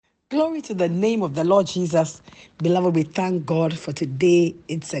Glory to the name of the Lord Jesus. Beloved, we thank God for today.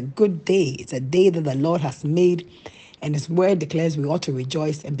 It's a good day. It's a day that the Lord has made, and His word declares we ought to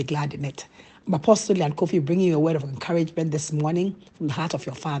rejoice and be glad in it. I'm Apostle and Kofi bringing you a word of encouragement this morning from the heart of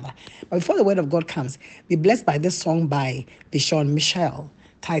your Father. But before the word of God comes, be blessed by this song by Bishon Michelle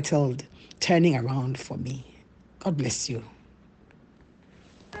titled Turning Around for Me. God bless you.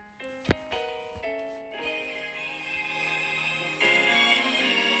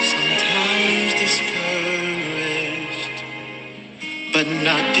 Sometimes discouraged, but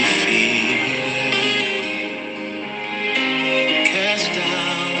not defeated. Cast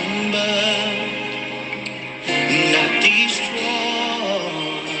down, but not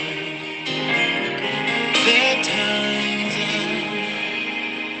destroyed. There are times I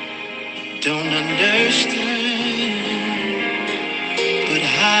don't understand, but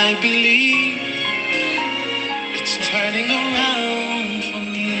I believe it's turning around for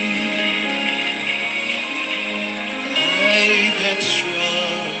me. I've had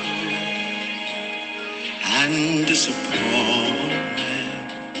struggle and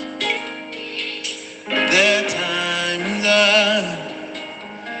disappointment. There are times I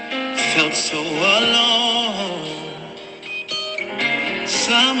felt so alone.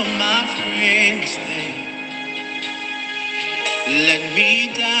 Some of my friends, they let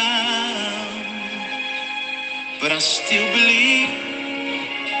me down, but I still believe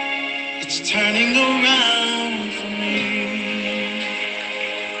it's turning around for me.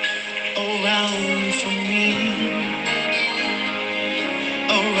 Around for me.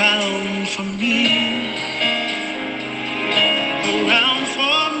 Around for me. Around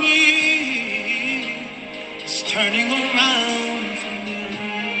for me. It's turning around for me.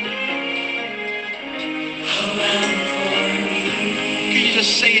 Around for me. Can you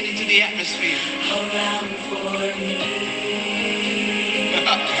just say it into the atmosphere? Around for me.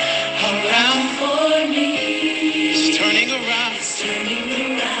 Around for me. It's turning around. It's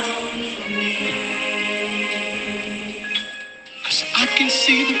turning around for me. 'Cause I can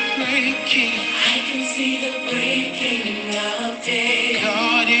see the breaking. I can see the breaking of day.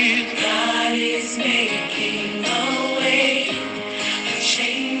 God is making a way.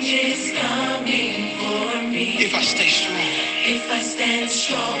 Change is coming for me. If I stay strong. If I stand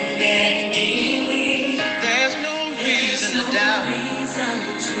strong and believe. There's no reason to doubt.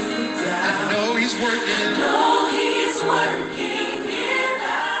 I know He's working. I know He's working it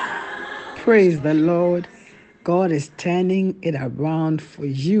out. Praise the Lord. God is turning it around for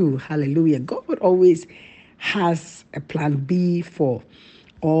you. Hallelujah. God always has a plan B for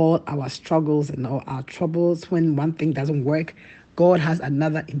all our struggles and all our troubles. When one thing doesn't work, God has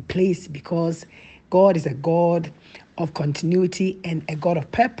another in place because God is a God of continuity and a God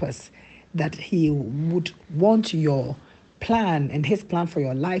of purpose, that He would want your plan and His plan for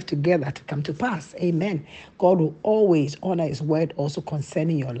your life together to come to pass. Amen. God will always honor His word also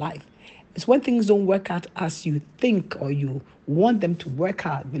concerning your life. It's when things don't work out as you think or you want them to work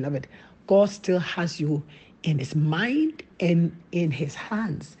out, beloved, God still has you in His mind and in His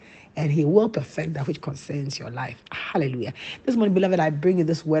hands, and He will perfect that which concerns your life. Hallelujah. This morning, beloved, I bring you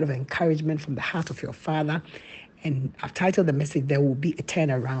this word of encouragement from the heart of your Father. And I've titled the message, There Will Be a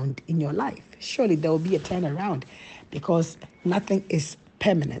Turnaround in Your Life. Surely there will be a turnaround because nothing is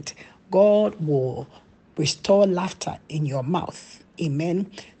permanent. God will restore laughter in your mouth. Amen.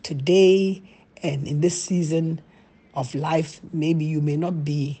 Today and in this season of life, maybe you may not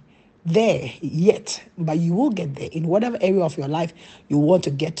be there yet, but you will get there. In whatever area of your life you want to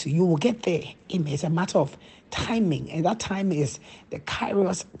get to, you will get there. Amen. It's a matter of timing, and that time is the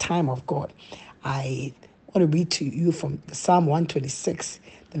Kairos time of God. I want to read to you from Psalm 126,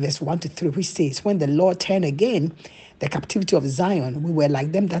 the verse 1 to 3, which says, When the Lord turned again the captivity of Zion, we were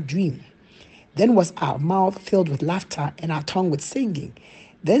like them that dream. Then was our mouth filled with laughter and our tongue with singing.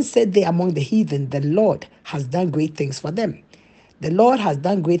 Then said they among the heathen, The Lord has done great things for them. The Lord has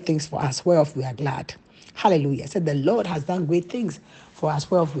done great things for us, whereof we are glad. Hallelujah. Said the Lord has done great things for us,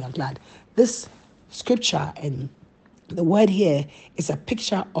 whereof we are glad. This scripture and the word here is a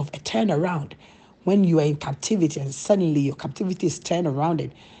picture of a turnaround. When you are in captivity and suddenly your captivity is turned around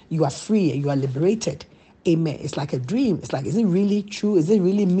and you are free and you are liberated. Amen. It's like a dream. It's like, is it really true? Is it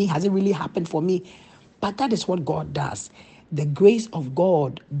really me? Has it really happened for me? But that is what God does. The grace of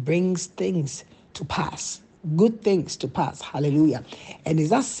God brings things to pass, good things to pass. Hallelujah. And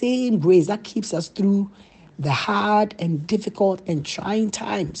it's that same grace that keeps us through the hard and difficult and trying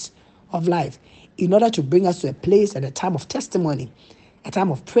times of life in order to bring us to a place and a time of testimony, a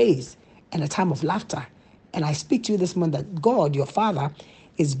time of praise, and a time of laughter. And I speak to you this morning that God, your Father,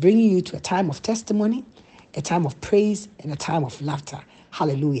 is bringing you to a time of testimony, a time of praise, and a time of laughter.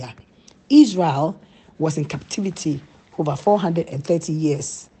 Hallelujah. Israel was in captivity over 430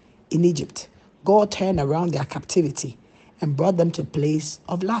 years in Egypt. God turned around their captivity and brought them to a place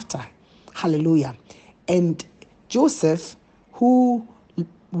of laughter. Hallelujah. And Joseph, who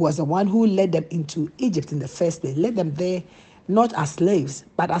was the one who led them into Egypt in the first place, led them there not as slaves,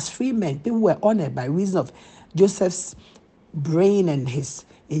 but as free men. People were honored by reason of Joseph's brain and his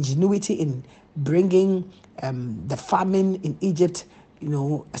ingenuity in bringing the famine in Egypt,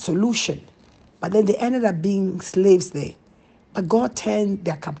 a solution. But then they ended up being slaves there. But God turned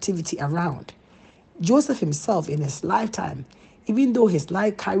their captivity around. Joseph himself, in his lifetime, even though his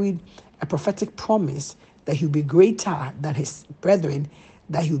life carried a prophetic promise that he'll be greater than his brethren,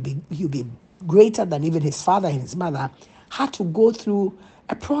 that he'll be greater than even his father and his mother, had to go through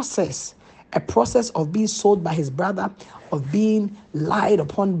a process of being sold by his brother, of being lied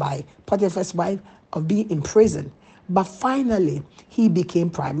upon by Potiphar's wife, of being in prison. But finally, he became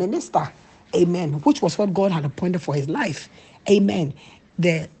prime minister. Amen. Which was what God had appointed for his life. Amen.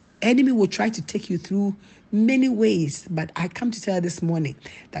 The enemy will try to take you through many ways, but I come to tell you this morning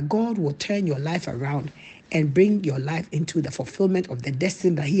that God will turn your life around and bring your life into the fulfillment of the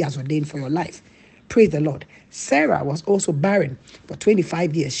destiny that he has ordained for your life. Praise the Lord. Sarah was also barren for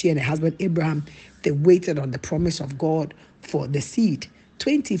 25 years. She and her husband Abraham, they waited on the promise of God for the seed.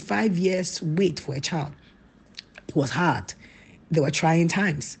 25 years wait for a child. It was hard. There were trying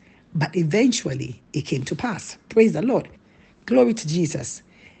times, but eventually it came to pass. Praise the Lord. Glory to Jesus.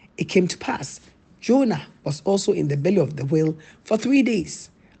 It came to pass. Jonah was also in the belly of the whale for 3 days,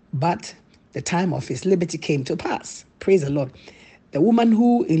 but the time of his liberty came to pass. Praise the Lord. The woman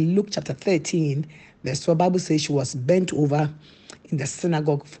who in Luke chapter 13, verse 12, Bible says she was bent over in the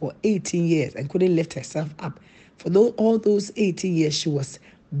synagogue for 18 years and couldn't lift herself up. For all those 18 years, she was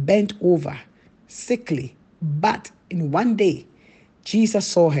bent over, sickly. But in one day, Jesus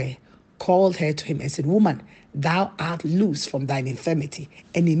saw her, called her to him, and said, "Woman, thou art loose from thine infirmity."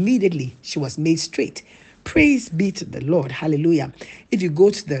 And immediately she was made straight. Praise be to the Lord. Hallelujah. If you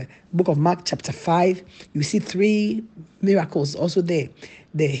go to the book of Mark chapter 5, you see 3 miracles also there.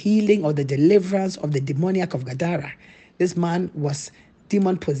 The healing or the deliverance of the demoniac of Gadara. This man was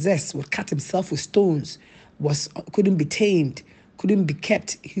demon possessed, would cut himself with stones, couldn't be tamed, couldn't be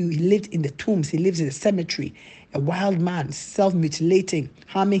kept. He lived in the tombs. He lives in the cemetery. A wild man, self-mutilating,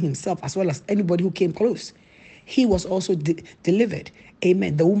 harming himself as well as anybody who came close. He was also delivered.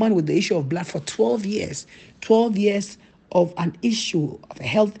 Amen. The woman with the issue of blood for 12 years. 12 years of an issue, of a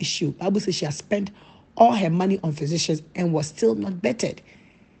health issue. Bible says she has spent all her money on physicians and was still not bettered.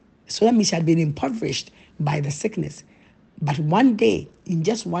 So that means she had been impoverished by the sickness. But one day, in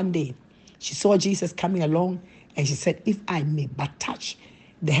just one day, she saw Jesus coming along and she said, "If I may but touch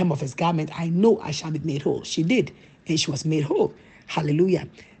the hem of his garment, I know I shall be made whole." She did, and she was made whole. Hallelujah.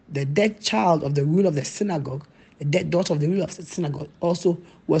 The dead child of the ruler of the synagogue, the dead daughter of the ruler of the synagogue, also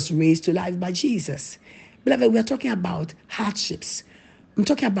was raised to life by Jesus. Beloved, we are talking about hardships. I'm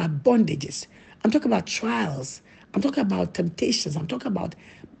talking about bondages. I'm talking about trials. I'm talking about temptations. I'm talking about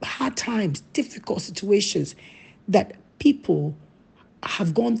hard times, difficult situations that people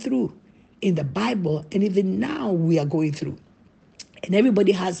have gone through in the Bible, and even now we are going through. And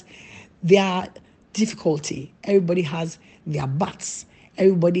everybody has their difficulty. Everybody has their buts.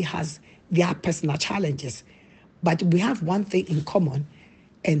 Everybody has their personal challenges. But we have one thing in common,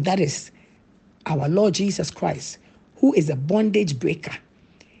 and that is our Lord Jesus Christ, who is a bondage breaker,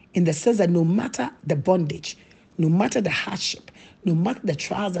 in the sense that no matter the bondage, no matter the hardship, no matter the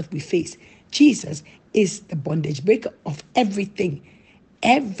trials that we face, Jesus is the bondage breaker of everything.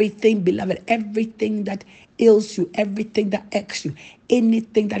 Everything, beloved, everything that ails you, everything that aches you,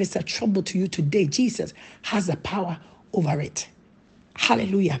 anything that is a trouble to you today, Jesus has the power over it.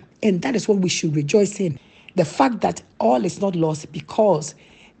 Hallelujah. And that is what we should rejoice in. The fact that all is not lost because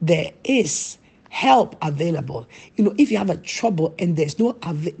there is help available. If you have a trouble and there's no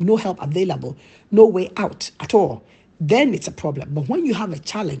help available, no way out at all, then it's a problem. But when you have a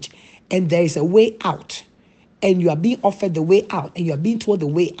challenge and there is a way out, and you are being offered the way out, and you are being told the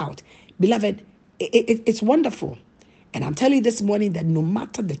way out, beloved, it's wonderful. And I'm telling you this morning that no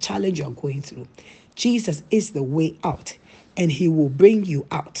matter the challenge you're going through, Jesus is the way out, and he will bring you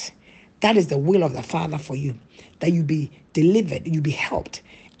out. That is the will of the Father for you, that you be delivered, you be helped.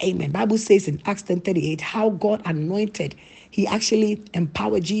 Amen. Bible says in Acts 10:38, how God anointed, he actually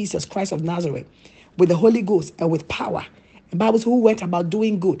empowered Jesus Christ of Nazareth with the Holy Ghost and with power. And Bible says who went about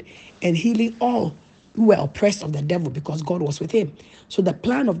doing good and healing all who were oppressed of the devil, because God was with him. So the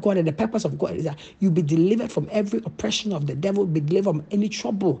plan of God and the purpose of God is that you be delivered from every oppression of the devil, be delivered from any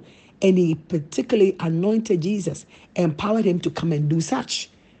trouble, And he particularly anointed Jesus, empowered him to come and do such.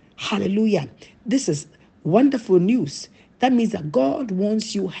 Hallelujah. This is wonderful news. That means that God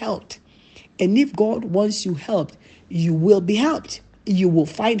wants you helped. And if God wants you helped, you will be helped. You will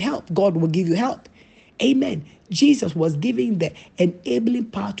find help. God will give you help. Amen. Jesus was giving the enabling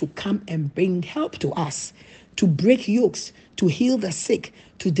power to come and bring help to us, to break yokes, to heal the sick,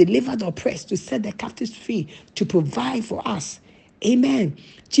 to deliver the oppressed, to set the captives free, to provide for us. Amen.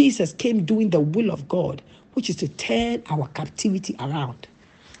 Jesus came doing the will of God, which is to turn our captivity around.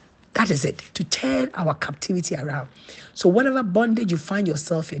 That is it, to turn our captivity around. So whatever bondage you find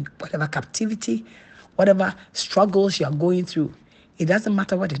yourself in, whatever captivity, whatever struggles you are going through, it doesn't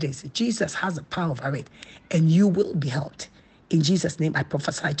matter what it is. Jesus has the power over it, and you will be helped. In Jesus' name, I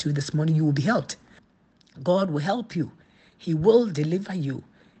prophesy to you this morning, you will be helped. God will help you. He will deliver you,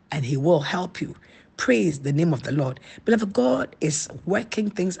 and he will help you. Praise the name of the Lord. Beloved, God is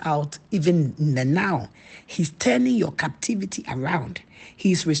working things out even in the now. He's turning your captivity around.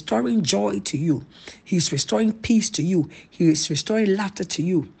 He's restoring joy to you. He's restoring peace to you. He is restoring laughter to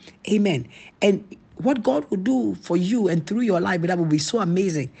you. Amen. And what God will do for you and through your life, that will be so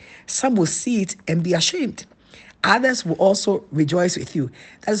amazing. Some will see it and be ashamed. Others will also rejoice with you.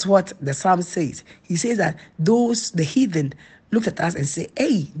 That's what the psalm says. He says that the heathen, looked at us and say,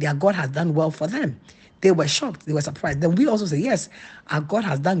 hey, their God has done well for them. They were shocked. They were surprised. Then we also say, yes, our God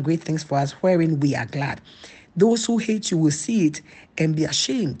has done great things for us, wherein we are glad. Those who hate you will see it and be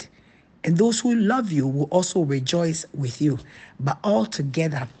ashamed. And those who love you will also rejoice with you. But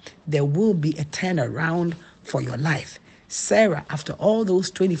altogether, there will be a turnaround for your life. Sarah, after all those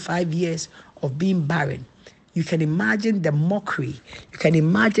 25 years of being barren, you can imagine the mockery. You can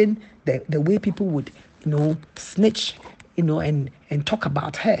imagine the way people would, snitch, and talk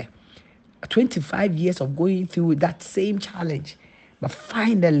about her. 25 years of going through that same challenge. But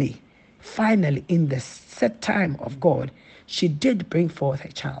finally, in the set time of God, she did bring forth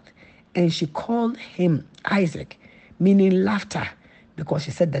a child. And she called him Isaac, meaning laughter, because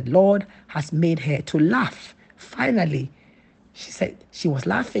she said the Lord has made her to laugh. Finally, she said she was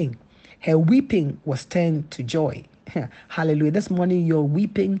laughing. Her weeping was turned to joy. Hallelujah. This morning, your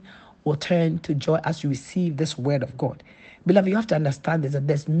weeping will turn to joy as you receive this word of God. Beloved, you have to understand this, that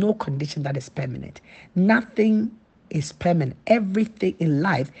there's no condition that is permanent. Nothing is permanent. Everything in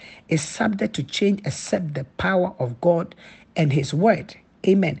life is subject to change except the power of God and his word.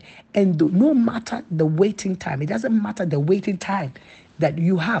 Amen. And no matter the waiting time, it doesn't matter the waiting time that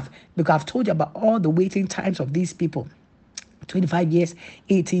you have, because I've told you about all the waiting times of these people. 25 years,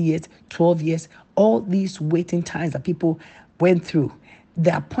 18 years, 12 years, all these waiting times that people went through.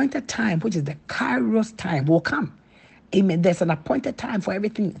 The appointed time, which is the Kairos time, will come. Amen. There's an appointed time for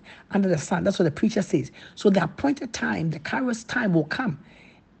everything under the sun. That's what the preacher says. So the appointed time, the Kairos time will come.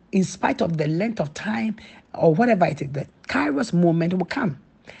 In spite of the length of time or whatever it is, the Kairos moment will come.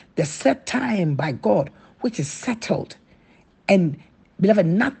 The set time by God, which is settled. And beloved,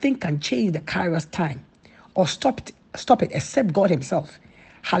 nothing can change the Kairos time or stop it except God himself.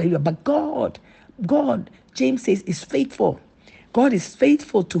 Hallelujah. But God, James says, is faithful. God is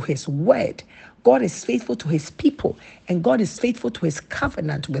faithful to his word. God is faithful to his people. And God is faithful to his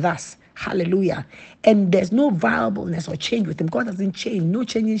covenant with us. Hallelujah. And there's no variableness or change with him. God doesn't change. No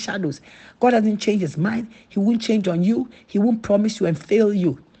changing shadows. God doesn't change his mind. He won't change on you. He won't promise you and fail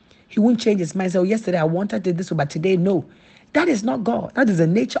you. He won't change his mind. Say, oh, yesterday I wanted this, but today, no. That is not God. That is the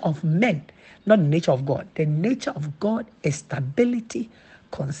nature of men, not the nature of God. The nature of God is stability,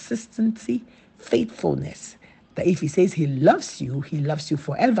 consistency, faithfulness. That if he says he loves you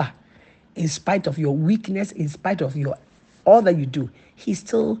forever. In spite of your weakness, in spite of all that you do, he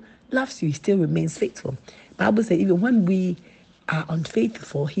still loves you. He still remains faithful. Bible says even when we are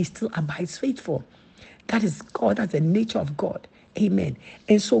unfaithful, he still abides faithful. That is God. That's the nature of God. Amen.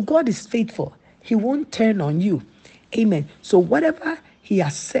 And so God is faithful. He won't turn on you. Amen. So whatever he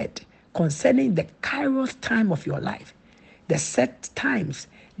has said concerning the Kairos time of your life, the set times,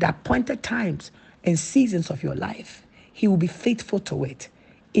 the appointed times and seasons of your life, he will be faithful to it.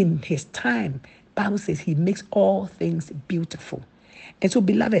 In his time, Bible says he makes all things beautiful. And so,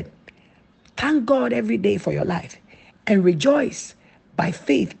 beloved, thank God every day for your life and rejoice by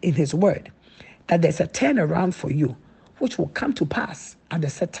faith in his word that there's a turnaround for you, which will come to pass at the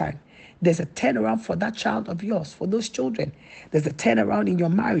set time. There's a turnaround for that child of yours, for those children. There's a turnaround in your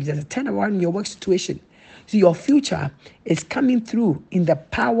marriage. There's a turnaround in your work situation. So your future is coming through in the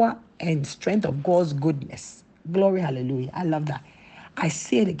power and strength of God's goodness. Glory, hallelujah. I love that. I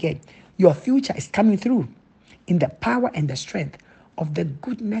say it again. Your future is coming through in the power and the strength of the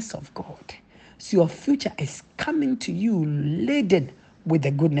goodness of God. So your future is coming to you laden with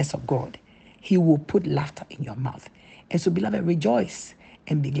the goodness of God. He will put laughter in your mouth. And so, beloved, rejoice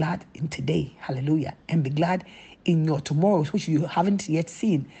and be glad in today. Hallelujah. And be glad in your tomorrows, which you haven't yet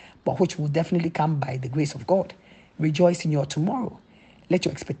seen, but which will definitely come by the grace of God. Rejoice in your tomorrow. Let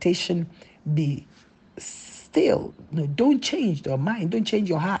your expectation be still. No, don't change your mind. Don't change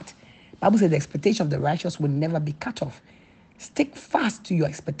your heart. Bible says the expectation of the righteous will never be cut off. Stick fast to your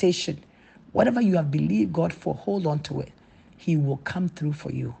expectation. Whatever you have believed God for, hold on to it. He will come through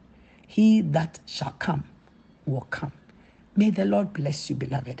for you. He that shall come will come. May the Lord bless you,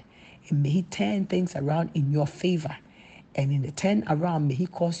 beloved. And may He turn things around in your favor. And in the turn around, may He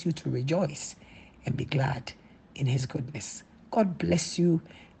cause you to rejoice and be glad in His goodness. God bless you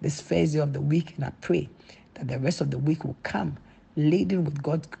this first day of the week. And I pray that the rest of the week will come laden with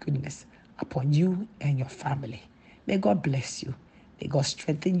God's goodness upon you and your family. May God bless you. May God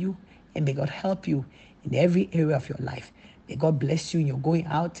strengthen you. And may God help you in every area of your life. May God bless you in your going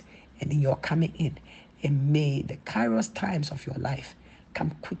out and in your coming in. And may the kairos times of your life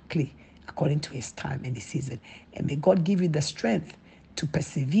come quickly according to His time and His season. And may God give you the strength to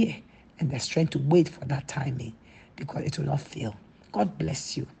persevere and the strength to wait for that timing, because it will not fail. God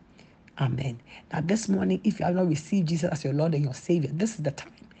bless you. Amen. Now this morning, if you have not received Jesus as your Lord and your Savior, this is the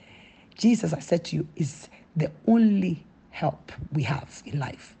time. Jesus, I said to you, is the only help we have in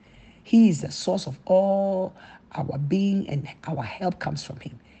life. He is the source of all our being, and our help comes from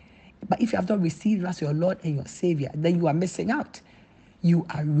Him. But if you have not received Him as your Lord and your Savior, then you are missing out. You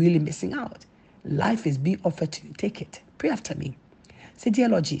are really missing out. Life is being offered to you. Take it. Pray after me. Say, dear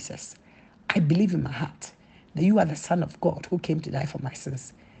Lord Jesus, I believe in my heart that you are the Son of God who came to die for my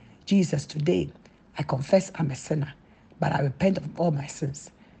sins. Jesus, today I confess I'm a sinner, but I repent of all my sins.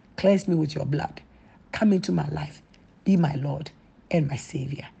 Cleanse me with your blood. Come into my life. Be my Lord and my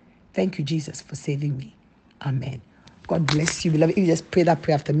Savior. Thank you, Jesus, for saving me. Amen. God bless you, beloved. If you just pray that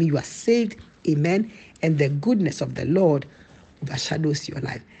prayer after me, you are saved. Amen. And the goodness of the Lord overshadows your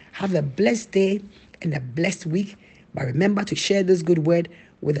life. Have a blessed day and a blessed week. But remember to share this good word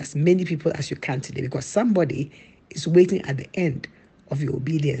with as many people as you can today, because somebody is waiting at the end of your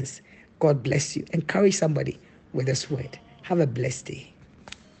obedience. God bless you. Encourage somebody with this word. Have a blessed day.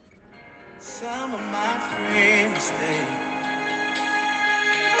 Some of my friends, they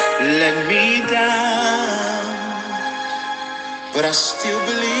let me down, but I still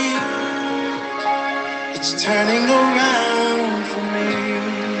believe it's turning around for me,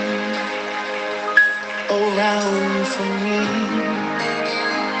 around for me,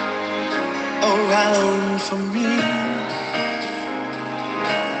 around for me.